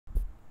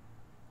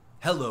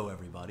Hello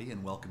everybody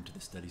and welcome to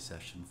the study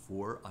session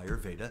for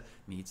Ayurveda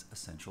meets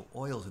essential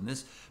oils. In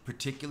this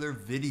particular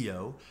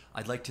video,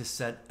 I'd like to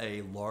set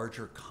a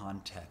larger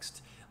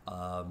context.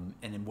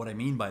 And what I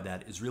mean by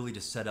that is really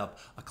to set up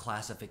a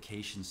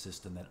classification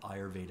system that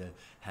Ayurveda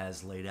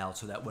has laid out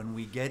so that when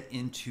we get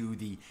into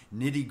the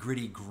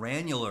nitty-gritty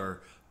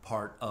granular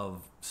part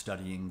of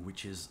studying,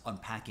 which is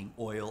unpacking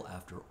oil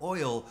after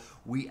oil,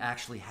 we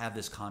actually have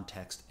this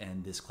context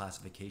and this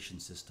classification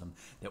system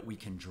that we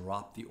can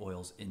drop the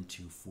oils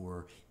into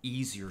for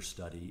easier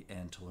study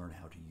and to learn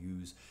how to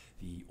use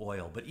the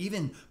oil. But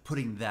even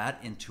putting that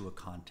into a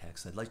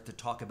context, I'd like to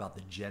talk about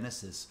the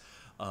genesis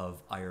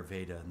of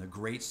Ayurveda and the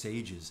great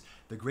sages.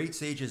 The great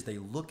sages, they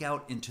look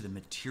out into the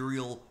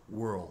material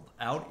world,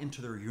 out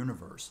into their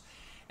universe,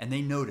 and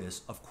they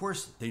notice, of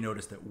course, they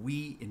notice that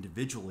we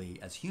individually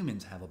as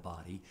humans have a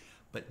body,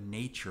 but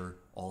nature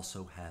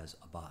also has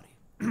a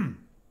body.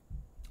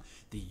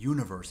 The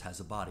universe has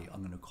a body.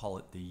 I'm going to call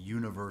it the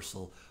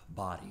universal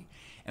body.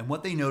 And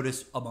what they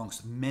notice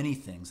amongst many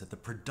things, that the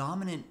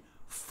predominant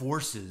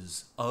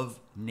forces of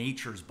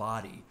nature's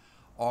body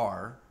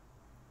are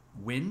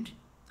wind,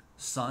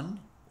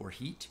 sun or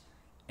heat,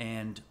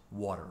 and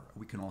water.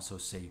 We can also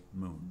say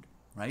moon,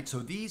 right? So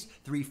these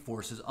three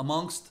forces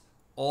amongst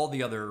all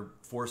the other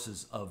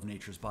forces of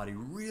nature's body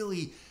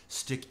really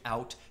stick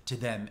out to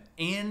them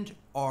and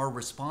are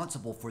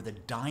responsible for the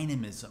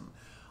dynamism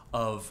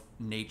of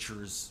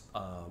nature's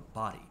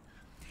body.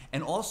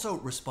 And also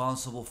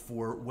responsible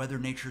for whether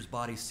nature's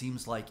body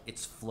seems like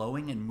it's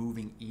flowing and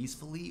moving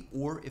easily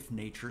or if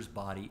nature's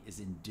body is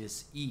in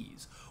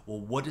dis-ease.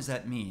 Well, what does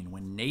that mean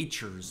when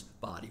nature's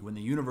body, when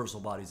the universal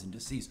body is in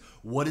dis-ease?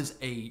 What is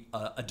a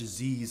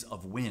disease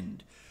of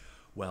wind?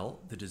 Well,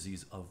 the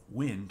disease of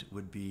wind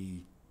would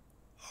be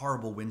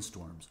horrible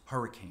windstorms,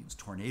 hurricanes,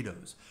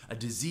 tornadoes. A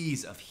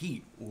disease of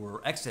heat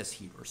or excess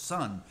heat or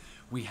sun,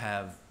 we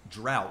have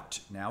drought.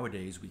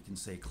 Nowadays we can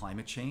say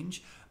climate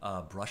change,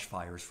 brush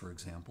fires for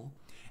example,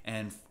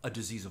 and a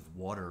disease of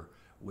water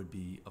would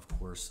be, of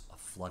course, a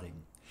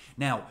flooding.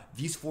 Now,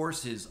 these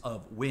forces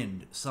of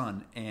wind,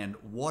 sun, and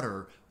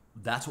water,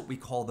 that's what we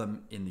call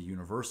them in the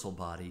universal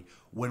body.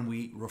 When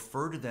we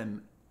refer to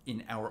them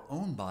in our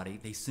own body,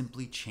 they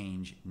simply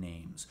change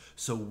names.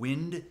 So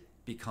wind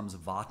becomes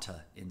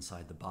vata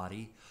inside the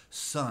body,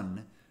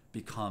 sun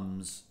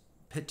becomes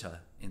pitta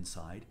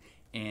inside,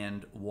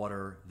 and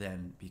water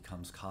then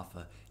becomes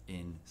kapha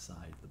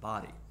inside the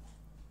body.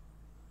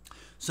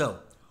 So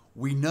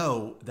we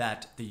know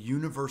that the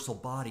universal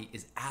body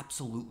is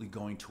absolutely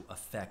going to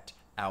affect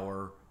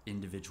our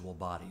individual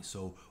body.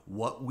 So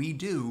what we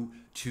do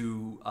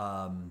to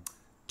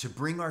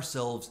bring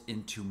ourselves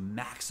into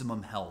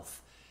maximum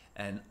health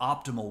and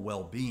optimal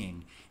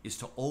well-being is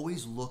to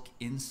always look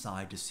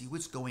inside to see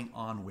what's going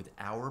on with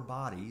our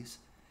bodies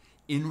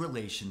in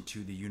relation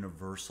to the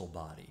universal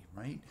body,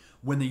 right?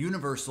 When the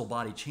universal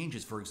body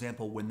changes, for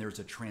example, when there's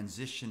a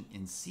transition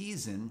in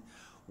season,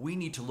 we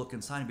need to look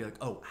inside and be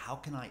like, oh, how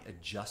can I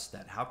adjust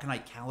that? How can I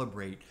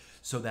calibrate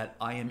so that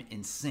I am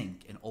in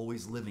sync and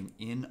always living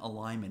in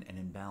alignment and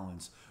in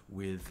balance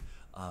with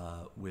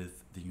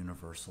the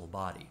universal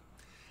body?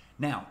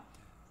 Now,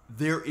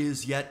 there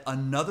is yet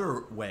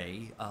another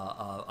way,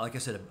 like I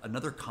said,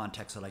 another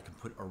context that I can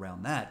put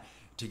around that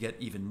to get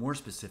even more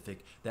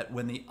specific, that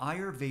when the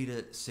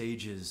Ayurveda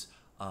sages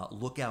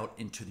look out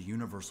into the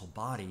universal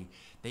body,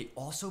 they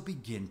also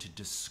begin to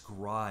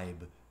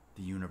describe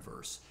the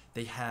universe.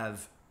 They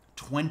have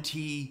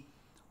 20,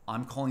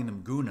 I'm calling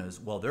them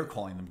gunas, well, they're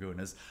calling them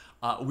gunas.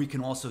 We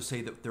can also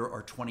say that there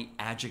are 20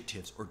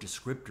 adjectives or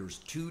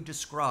descriptors to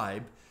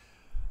describe,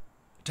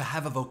 to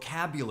have a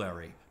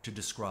vocabulary to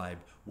describe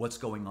what's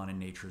going on in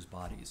nature's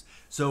bodies.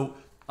 So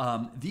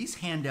these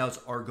handouts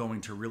are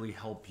going to really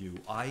help you.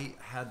 I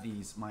had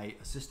these, my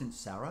assistant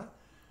Sarah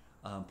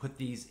put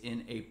these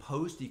in a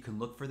post. You can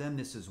look for them.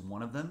 This is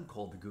one of them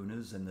called the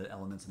Gunas and the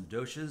elements and the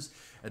Doshas.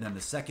 And then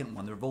the second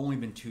one, there have only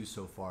been two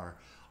so far.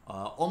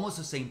 Almost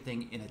the same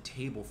thing in a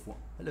table form.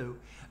 Hello,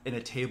 in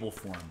a table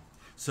form.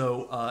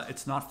 So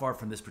it's not far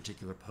from this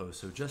particular post.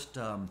 So just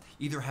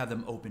either have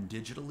them open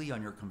digitally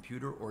on your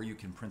computer or you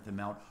can print them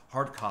out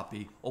hard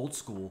copy, old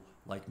school,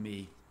 like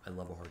me. I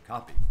love a hard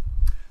copy.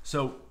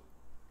 So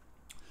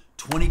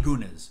 20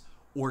 gunas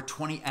or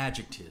 20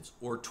 adjectives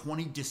or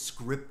 20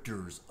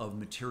 descriptors of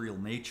material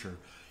nature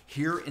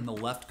here in the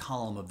left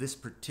column of this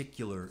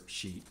particular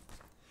sheet.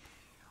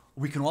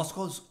 We can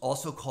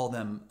also call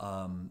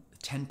them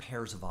 10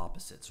 pairs of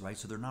opposites, right?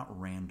 So they're not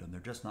random. They're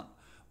just not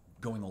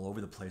going all over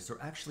the place. They're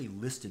actually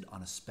listed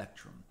on a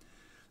spectrum.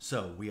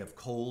 So we have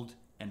cold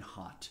and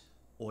hot,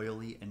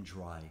 oily and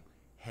dry,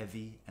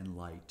 heavy and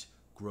light,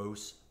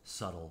 gross,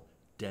 subtle,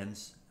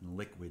 dense and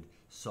liquid,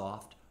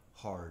 soft,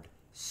 hard,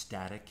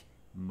 static,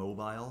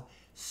 mobile,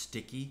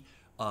 sticky.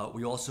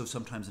 We also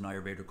sometimes in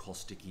Ayurveda call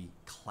sticky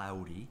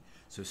cloudy.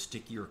 So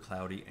sticky or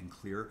cloudy and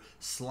clear.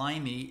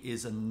 Slimy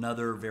is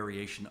another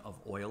variation of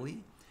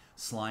oily.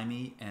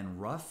 Slimy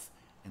and rough,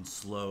 and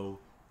slow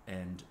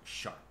and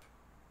sharp.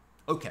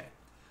 Okay,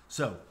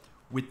 so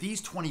with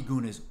these 20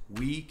 gunas,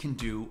 we can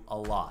do a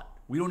lot.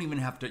 We don't even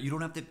have to, you don't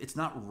have to, it's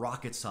not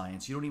rocket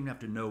science. You don't even have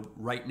to know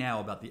right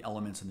now about the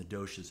elements and the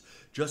doshas.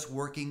 Just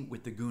working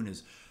with the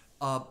gunas.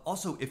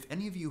 Also, if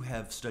any of you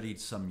have studied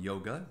some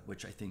yoga,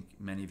 which I think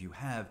many of you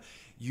have,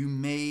 you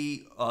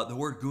may, the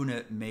word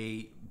guna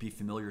may be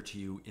familiar to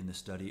you in the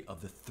study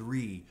of the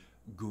 3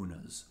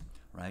 gunas,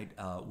 right?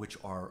 Which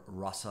are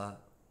rasa,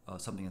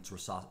 something that's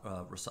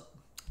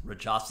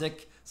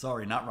rajasic,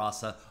 sorry, not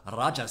rasa,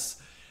 rajas,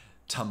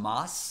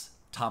 tamasic,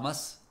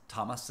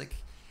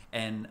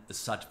 and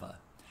sattva.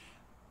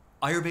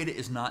 Ayurveda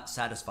is not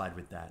satisfied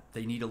with that.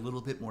 They need a little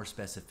bit more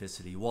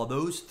specificity. While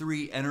those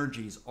 3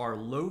 energies are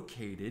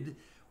located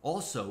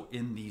also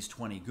in these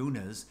 20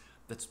 gunas,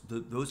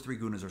 those 3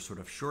 gunas are sort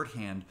of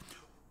shorthand.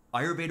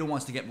 Ayurveda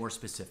wants to get more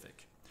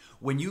specific.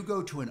 When you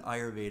go to an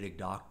Ayurvedic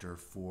doctor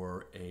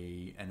for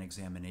an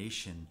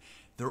examination,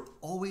 they're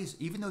always,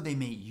 even though they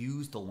may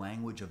use the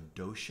language of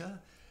dosha,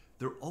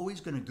 they're always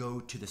going to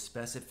go to the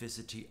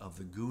specificity of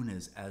the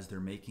gunas as they're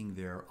making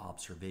their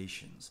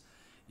observations.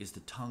 Is the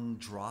tongue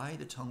dry?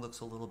 The tongue looks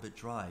a little bit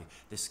dry.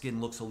 The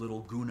skin looks a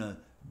little guna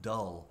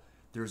dull.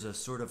 There's a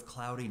sort of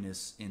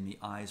cloudiness in the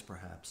eyes,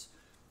 perhaps.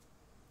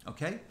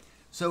 Okay?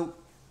 So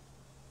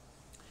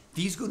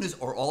these gunas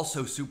are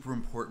also super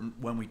important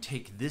when we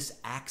take this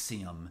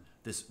axiom,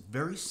 this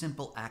very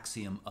simple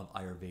axiom of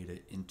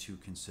Ayurveda, into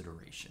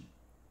consideration.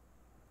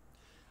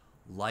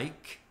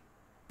 Like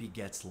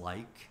begets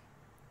like,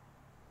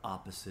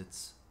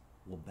 opposites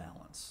will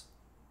balance.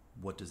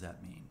 What does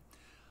that mean?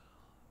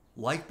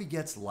 Like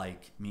begets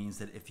like means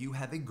that if you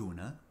have a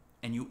guna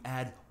and you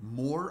add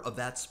more of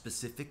that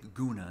specific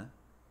guna,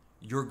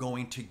 you're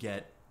going to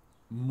get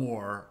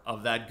more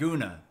of that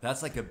guna.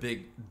 That's like a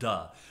big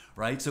duh,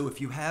 right? So if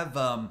you have,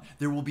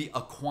 there will be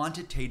a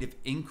quantitative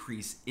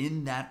increase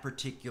in that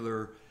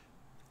particular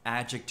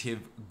adjective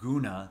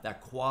guna,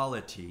 that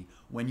quality,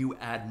 when you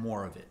add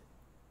more of it.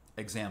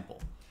 Example,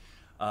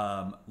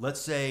 let's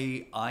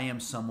say I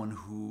am someone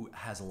who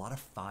has a lot of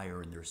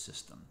fire in their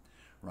system,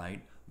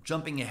 right?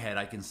 Jumping ahead,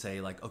 I can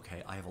say like,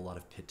 okay, I have a lot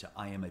of pitta.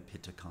 I am a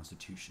pitta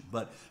constitution.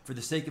 But for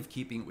the sake of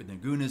keeping it with the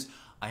gunas,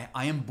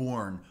 I am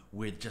born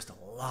with just a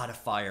lot of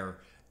fire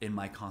in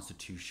my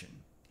constitution.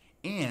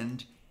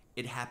 And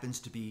it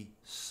happens to be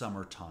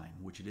summertime,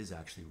 which it is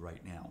actually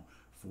right now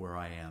for where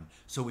I am.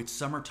 So it's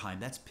summertime.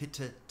 That's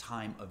pitta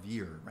time of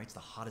year, right? It's the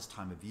hottest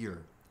time of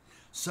year.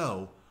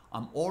 So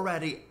I'm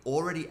already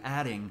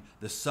adding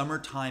the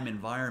summertime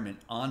environment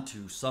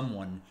onto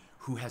someone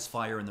who has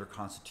fire in their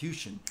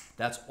constitution.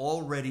 That's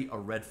already a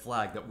red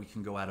flag that we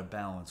can go out of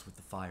balance with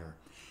the fire.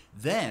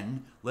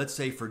 Then, let's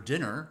say for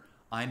dinner,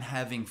 I'm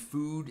having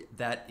food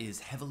that is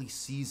heavily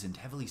seasoned,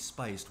 heavily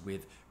spiced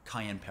with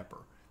cayenne pepper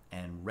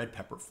and red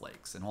pepper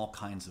flakes and all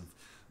kinds of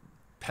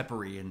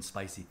peppery and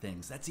spicy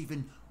things. That's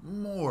even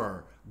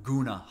more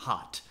guna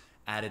hot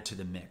added to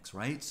the mix,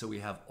 right? So we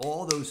have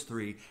all those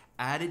 3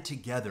 added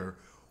together.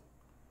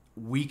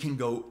 We can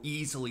go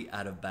easily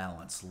out of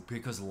balance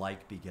because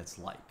like begets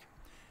like.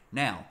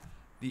 Now,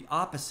 the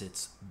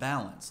opposites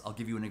balance. I'll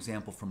give you an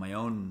example from my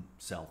own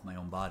self, my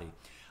own body.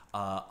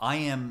 I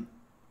am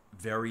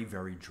very,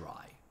 very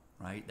dry,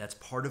 right? That's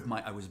part of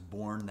I was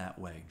born that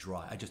way,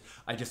 dry.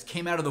 I just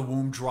came out of the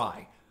womb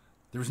dry.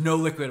 There was no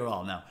liquid at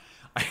all. Now,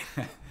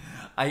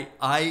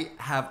 I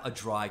have a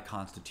dry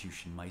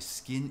constitution. My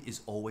skin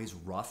is always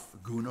rough,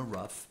 guna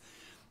rough.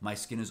 My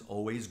skin is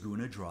always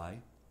guna dry.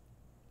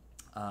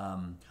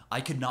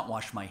 I could not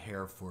wash my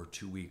hair for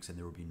 2 weeks and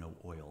there would be no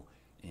oil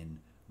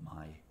in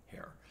my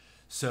hair.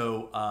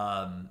 So,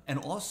 and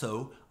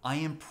also I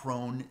am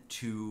prone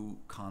to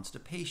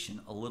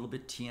constipation, a little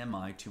bit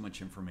TMI, too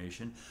much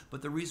information.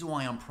 But the reason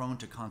why I'm prone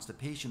to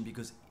constipation,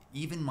 because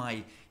even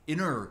my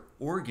inner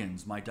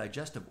organs, my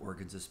digestive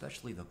organs,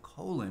 especially the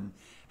colon,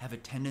 have a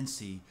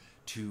tendency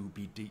to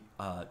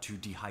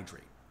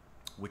dehydrate,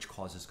 which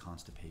causes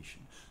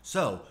constipation.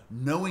 So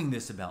knowing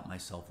this about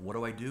myself,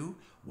 what do?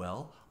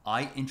 Well,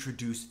 I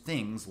introduce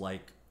things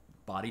like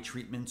body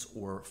treatments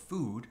or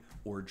food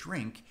or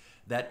drink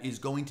that is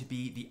going to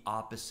be the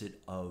opposite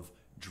of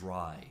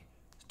dry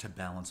to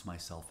balance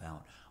myself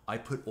out. I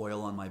put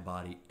oil on my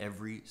body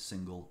every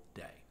single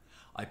day.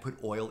 I put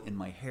oil in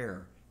my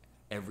hair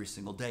every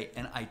single day.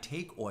 And I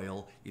take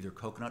oil, either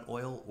coconut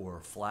oil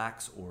or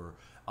flax or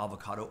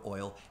avocado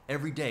oil,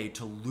 every day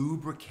to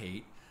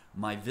lubricate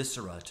my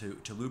viscera,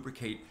 to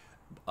lubricate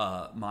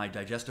my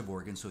digestive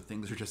organs so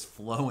things are just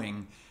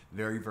flowing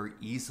very, very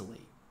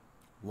easily.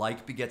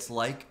 Like begets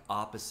like,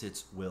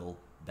 opposites will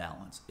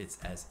balance. It's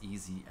as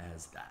easy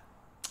as that.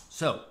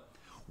 So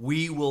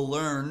we will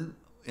learn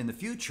in the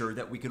future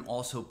that we can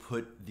also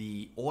put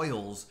the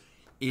oils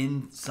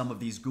in some of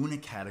these guna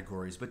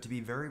categories, but to be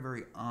very,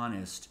 very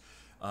honest,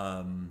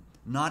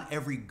 not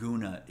every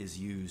guna is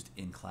used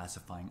in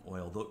classifying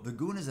oil. The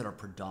gunas that are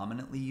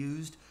predominantly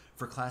used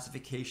for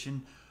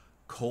classification,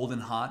 cold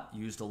and hot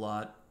used a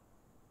lot,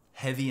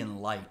 heavy and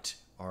light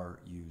are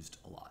used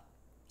a lot.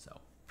 So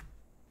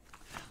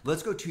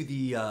let's go to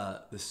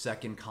the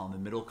second column, the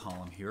middle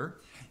column here,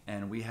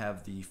 and we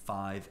have the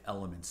 5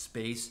 elements: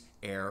 space,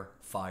 air,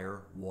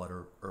 fire,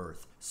 water,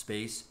 earth.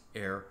 Space,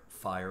 air,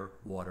 fire,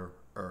 water,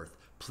 earth.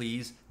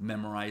 Please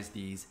memorize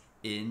these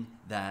in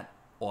that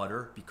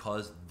order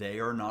because they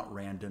are not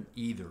random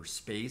either.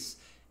 Space,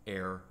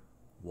 air,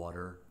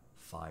 water,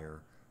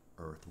 fire,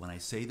 earth. When I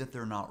say that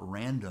they're not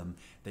random,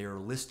 they are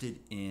listed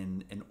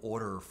in an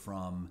order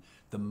from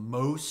the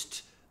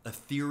most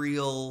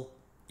ethereal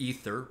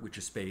ether, which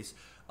is space,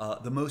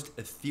 the most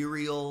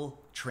ethereal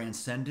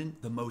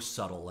transcendent, the most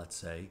subtle, let's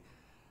say,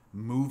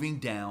 moving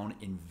down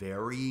in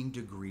varying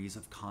degrees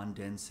of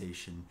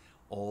condensation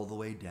all the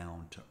way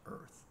down to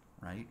earth,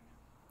 right?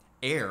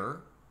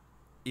 Air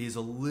is has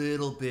a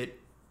little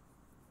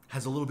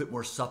bit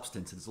more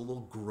substance. It's a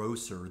little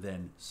grosser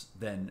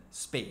than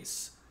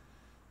space.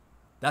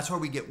 That's where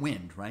we get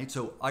wind, right?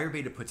 So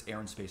Ayurveda puts air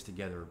and space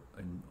together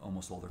in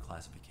almost all their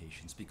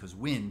classifications because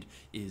wind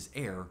is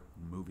air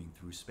moving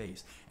through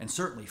space. And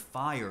certainly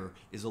fire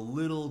is a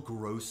little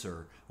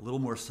grosser, a little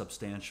more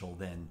substantial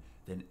than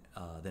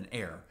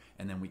air.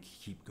 And then we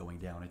keep going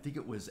down. I think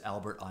it was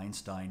Albert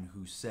Einstein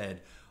who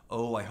said,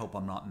 oh, I hope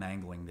I'm not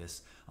mangling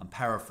this. I'm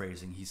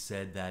paraphrasing. He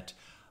said that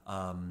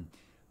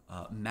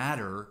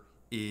matter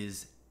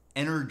is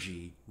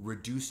energy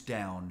reduced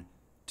down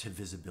to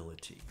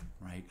visibility,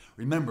 right?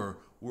 Remember,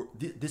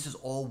 this is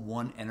all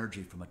one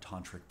energy from a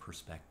tantric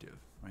perspective,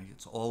 right?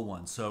 It's all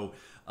one. So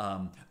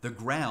the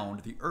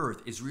ground, the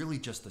earth, is really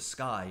just the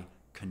sky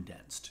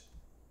condensed.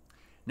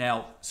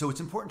 Now, so it's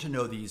important to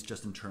know these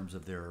just in terms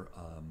of their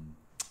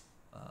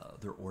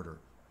order.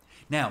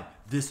 Now,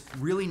 this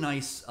really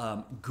nice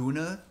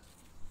Guna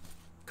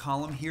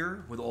column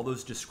here with all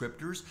those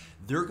descriptors,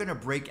 they're going to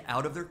break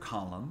out of their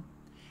column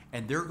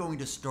and they're going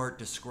to start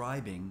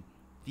describing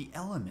the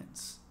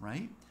elements,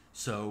 right?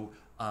 So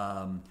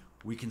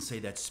we can say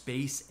that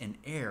space and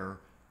air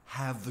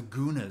have the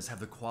gunas,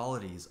 have the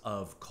qualities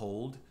of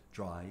cold,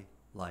 dry,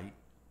 light,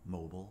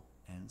 mobile,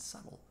 and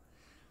subtle.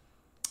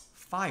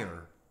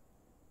 Fire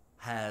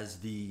has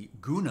the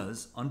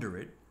gunas under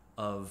it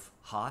of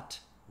hot,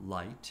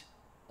 light,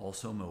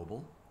 also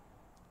mobile,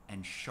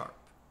 and sharp.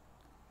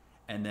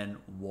 And then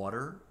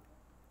water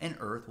and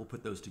earth, we'll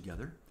put those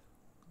together.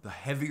 The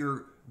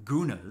heavier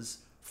gunas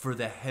for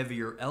the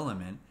heavier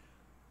element,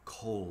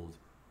 cold,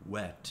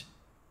 wet,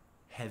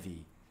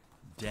 heavy,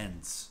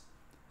 dense,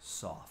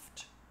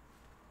 soft.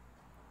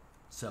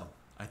 So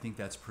I think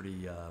that's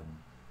pretty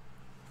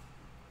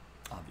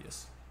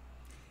obvious.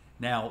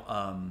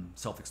 Now,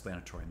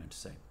 self-explanatory, I meant to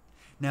say.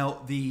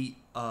 Now, the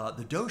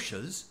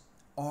doshas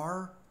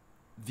are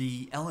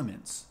the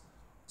elements.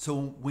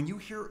 So when you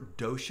hear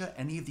dosha,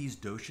 any of these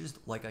doshas,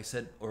 like I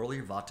said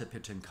earlier, vata,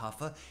 pitta, and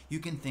kapha, you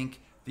can think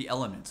the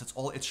elements.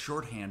 It's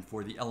shorthand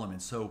for the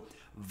elements. So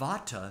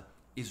vata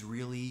is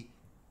really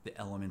the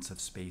elements of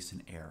space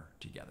and air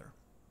together.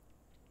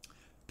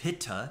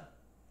 Pitta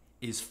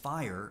is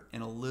fire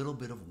and a little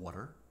bit of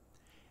water.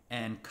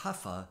 And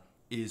kapha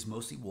is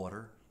mostly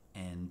water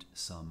and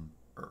some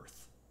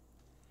earth.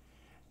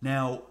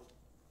 Now,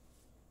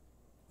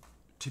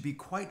 to be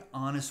quite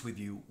honest with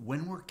you,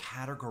 when we're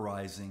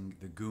categorizing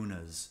the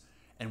gunas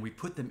and we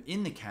put them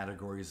in the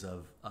categories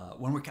of,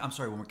 when we're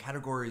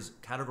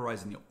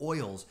categorizing the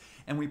oils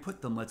and we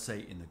put them, let's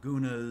say, in the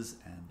gunas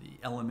and the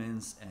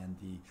elements and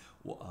the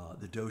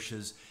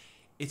doshas,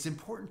 it's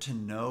important to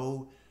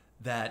know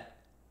that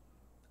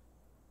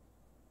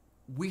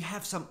we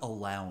have some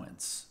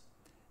allowance.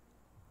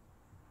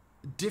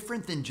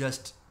 Different than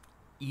just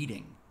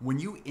eating. When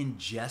you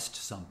ingest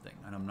something,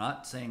 and I'm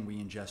not saying we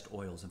ingest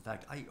oils. In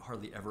fact, I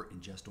hardly ever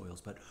ingest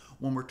oils. But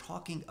when we're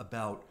talking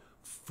about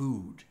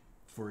food,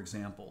 for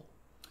example,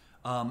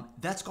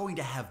 that's going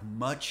to have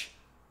much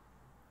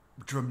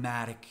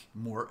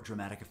more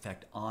dramatic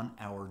effect on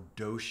our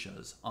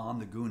doshas, on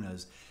the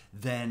gunas,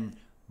 than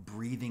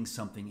breathing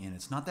something in.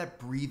 It's not that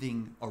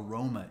breathing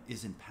aroma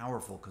isn't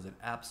powerful, because it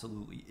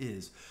absolutely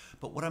is.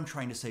 But what I'm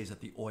trying to say is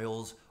that the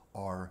oils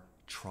are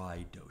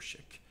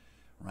tridoshic,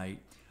 right?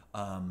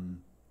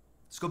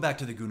 Let's go back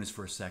to the gunas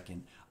for a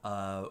second.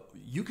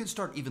 You can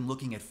start even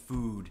looking at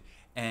food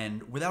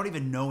and without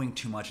even knowing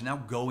too much, and now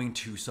going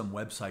to some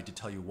website to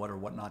tell you what or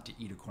what not to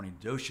eat according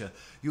to dosha,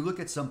 you look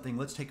at something,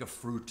 let's take a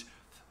fruit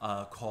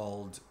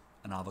called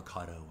an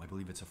avocado. I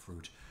believe it's a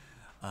fruit.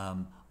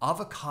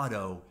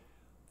 Avocado,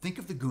 think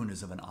of the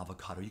gunas of an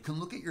avocado. You can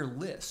look at your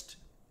list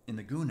in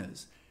the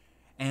gunas.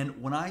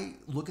 And when I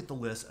look at the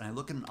list and I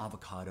look at an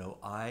avocado,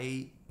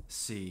 I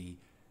see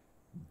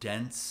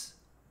dense,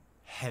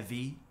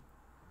 heavy,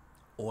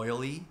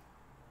 oily,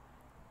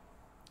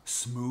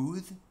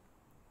 smooth.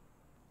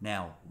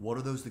 Now, what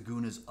are those the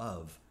gunas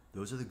of?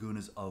 Those are the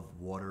gunas of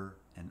water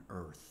and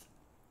earth.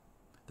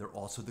 They're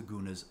also the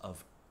gunas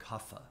of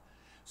kapha.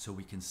 So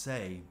we can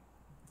say,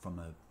 from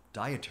a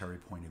dietary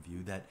point of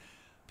view, that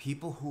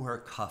people who are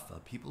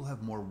kapha, people who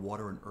have more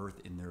water and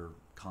earth in their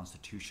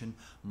constitution,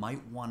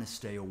 might want to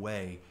stay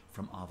away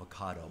from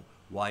avocado.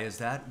 Why is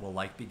that? Well,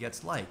 like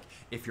begets like.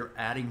 If you're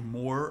adding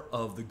more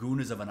of the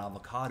gunas of an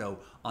avocado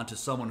onto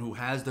someone who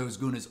has those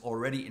gunas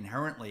already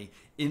inherently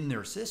in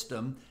their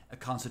system,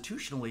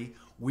 constitutionally,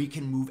 we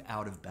can move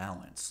out of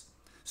balance.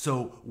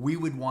 So we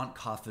would want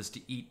kaphas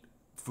to eat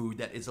food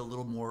that is a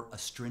little more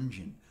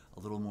astringent, a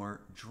little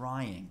more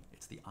drying.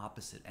 It's the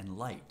opposite, and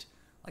light,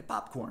 like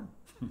popcorn,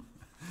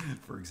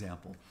 for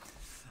example.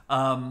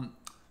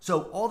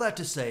 So all that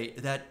to say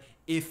that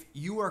if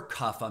you are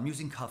kapha, I'm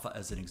using kapha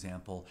as an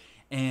example,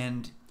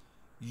 and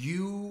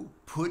you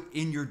put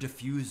in your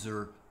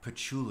diffuser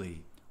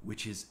patchouli,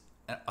 which is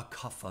a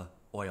kapha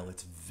oil.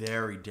 It's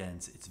very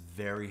dense, it's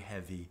very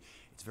heavy,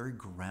 it's very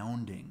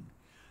grounding.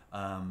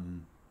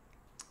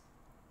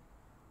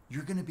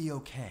 You're going to be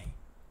okay.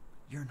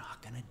 You're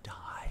not going to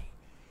die.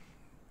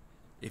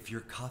 If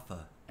you're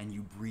kapha and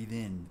you breathe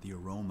in the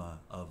aroma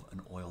of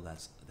an oil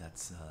that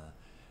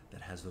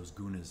has those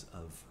gunas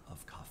of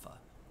kapha.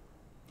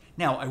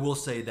 Now, I will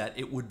say that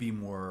it would be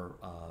more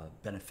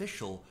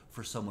beneficial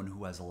for someone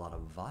who has a lot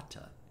of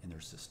vata in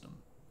their system.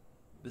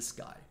 This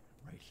guy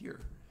right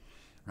here,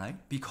 right?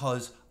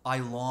 Because I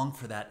long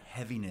for that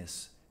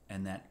heaviness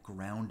and that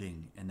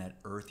grounding and that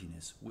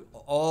earthiness.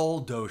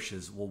 All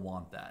doshas will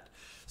want that.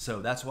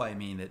 So that's why I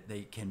mean that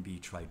they can be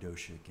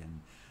tridoshic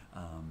and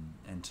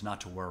to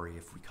not to worry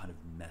if we kind of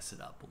mess it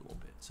up a little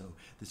bit. So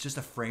it's just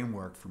a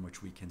framework from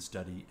which we can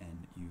study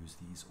and use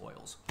these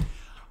oils.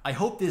 I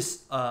hope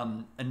this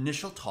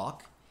initial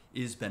talk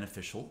is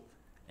beneficial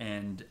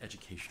and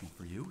educational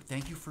for you.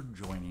 Thank you for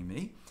joining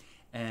me.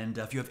 And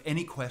if you have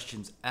any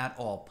questions at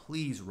all,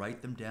 please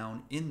write them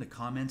down in the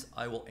comments.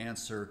 I will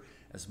answer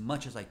as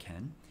much as I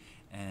can.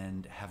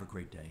 And have a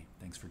great day.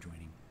 Thanks for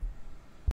joining.